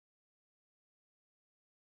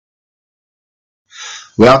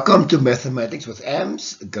Welcome to Mathematics with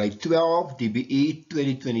AMS, Grade 12, DBE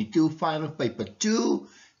 2022, Final Paper 2,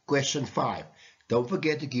 Question 5. Don't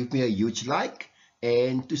forget to give me a huge like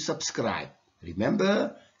and to subscribe.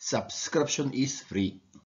 Remember, subscription is free.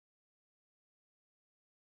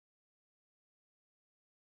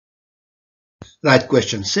 Right,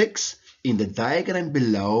 question 6. In the diagram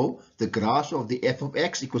below, the graph of the f of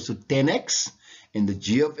x equals to 10x and the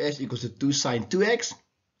g of x equals to 2 sine 2x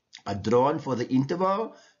are drawn for the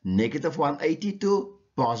interval negative 180 to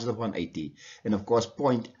positive 180. And of course,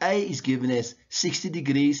 point A is given as 60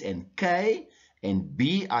 degrees and K, and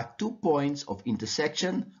B are 2 points of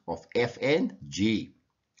intersection of F and G.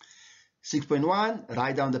 6.1,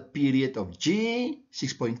 write down the period of G.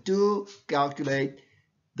 6.2, calculate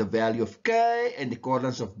the value of K and the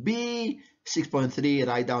coordinates of B. 6.3,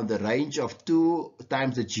 write down the range of 2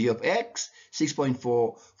 times the g of x. 6.4,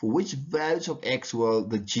 for which values of x will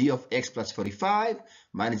the g of x plus 45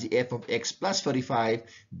 minus the f of x plus 45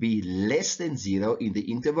 be less than 0 in the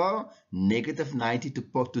interval negative 90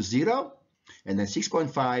 to 0? And then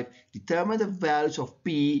 6.5, determine the values of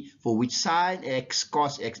p for which sine x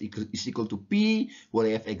cos x is equal to p will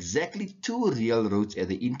have exactly 2 real roots at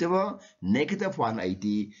the interval negative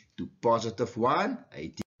 180 to positive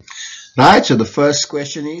 180. Right, so the first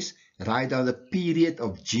question is, write down the period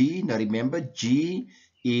of G. Now remember, G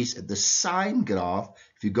is the sine graph.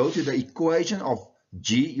 If you go to the equation of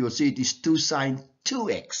G, you'll see it is 2 sine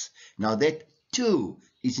 2x. Now that 2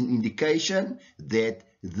 is an indication that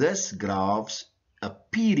this graph's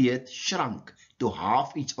period shrunk to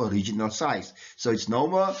half its original size. So it's no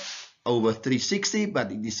more over 360,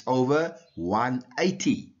 but it is over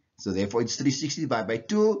 180. So therefore it's 360 divided by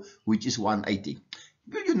 2, which is 180.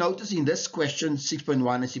 You notice in this question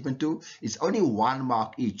 6.1 and 6.2, it's only 1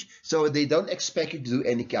 mark each. So they don't expect you to do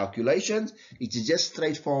any calculations. It's just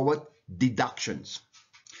straightforward deductions.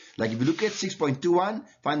 Like if you look at 6.21,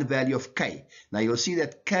 find the value of K. Now you'll see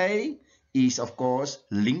that K is of course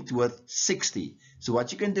linked with 60. So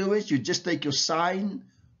what you can do is you just take your sine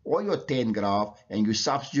or your tan graph and you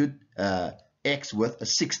substitute x with a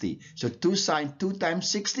 60. So 2 sine 2 times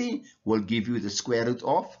 60 will give you the square root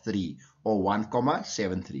of 3 or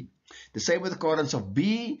 1,73. The same with the coordinates of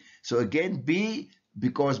B. So again, B,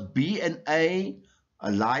 because B and A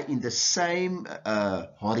lie in the same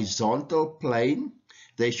horizontal plane,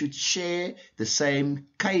 they should share the same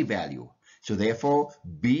K value. So therefore,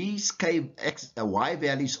 B's K, X, Y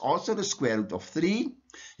value is also the square root of 3.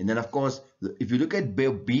 And then, of course, if you look at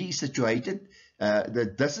where B is situated,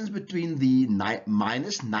 the distance between the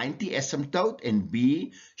minus 90 asymptote and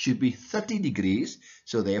B should be 30 degrees.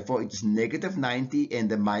 So therefore, it is negative 90 and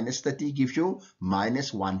the minus 30 gives you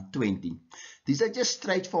minus 120. These are just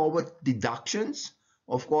straightforward deductions.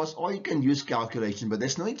 Of course, or you can use calculation, but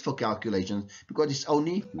there's no need for calculations because it's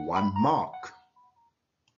only 1 mark.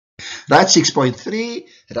 Right, 6.3,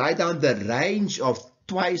 write down the range of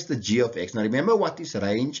twice the g of x. Now remember, what is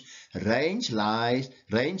range? Range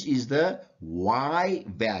is the y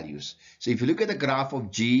values. So if you look at the graph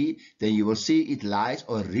of g, then you will see it lies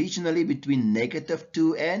originally between negative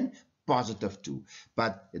 2 and positive 2.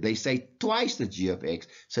 But they say twice the g of x,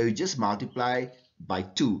 so you just multiply by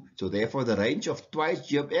 2. So therefore the range of twice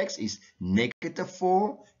g of x is negative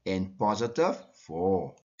 4 and positive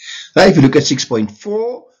 4. Now if you look at 6.4,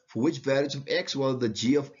 for which values of x will the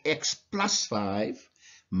g of x plus 5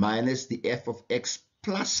 minus the f of x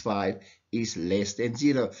plus 5 is less than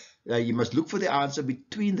 0. Now you must look for the answer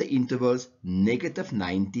between the intervals negative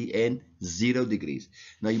 90 and 0 degrees.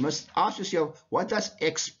 Now you must ask yourself, what does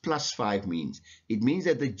x plus 5 means? It means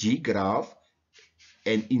that the g graph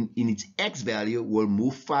and in its x value will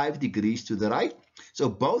move 5 degrees to the right. So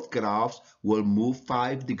both graphs will move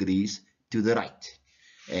 5 degrees to the right.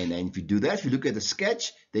 And if you do that, if you look at the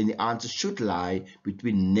sketch, then the answer should lie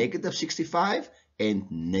between negative 65 and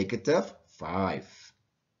negative 5.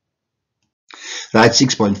 Right,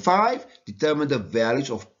 6.5, determine the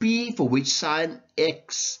values of p for which sine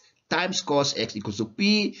x times cos x equals to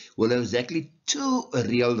p will have exactly 2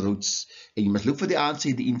 real roots. And you must look for the answer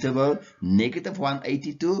in the interval negative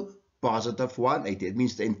 180 to positive 180. It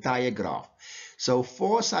means the entire graph. So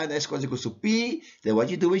 4 sine x cos equals to p. Then what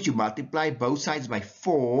you do is you multiply both sides by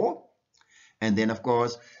 4. And then, of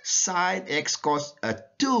course, sine x cos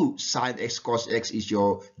 2 sine x cos x is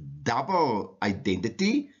your double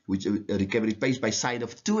identity, which can be replaced by sine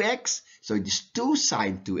of 2x. So it is 2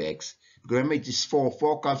 sine 2x. Remember, it is 4.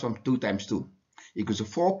 4 comes from 2 times 2 equals to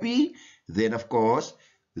 4p. Then, of course,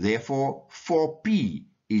 therefore, 4p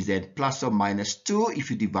is then plus or minus 2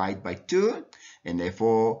 if you divide by 2. And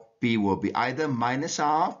therefore, p will be either minus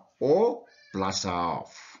half or plus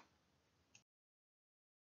half.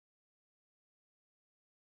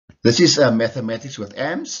 This is Mathematics with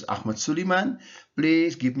AMS, Ahmed Suleiman.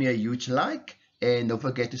 Please give me a huge like and don't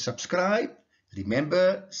forget to subscribe.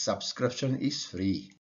 Remember, subscription is free.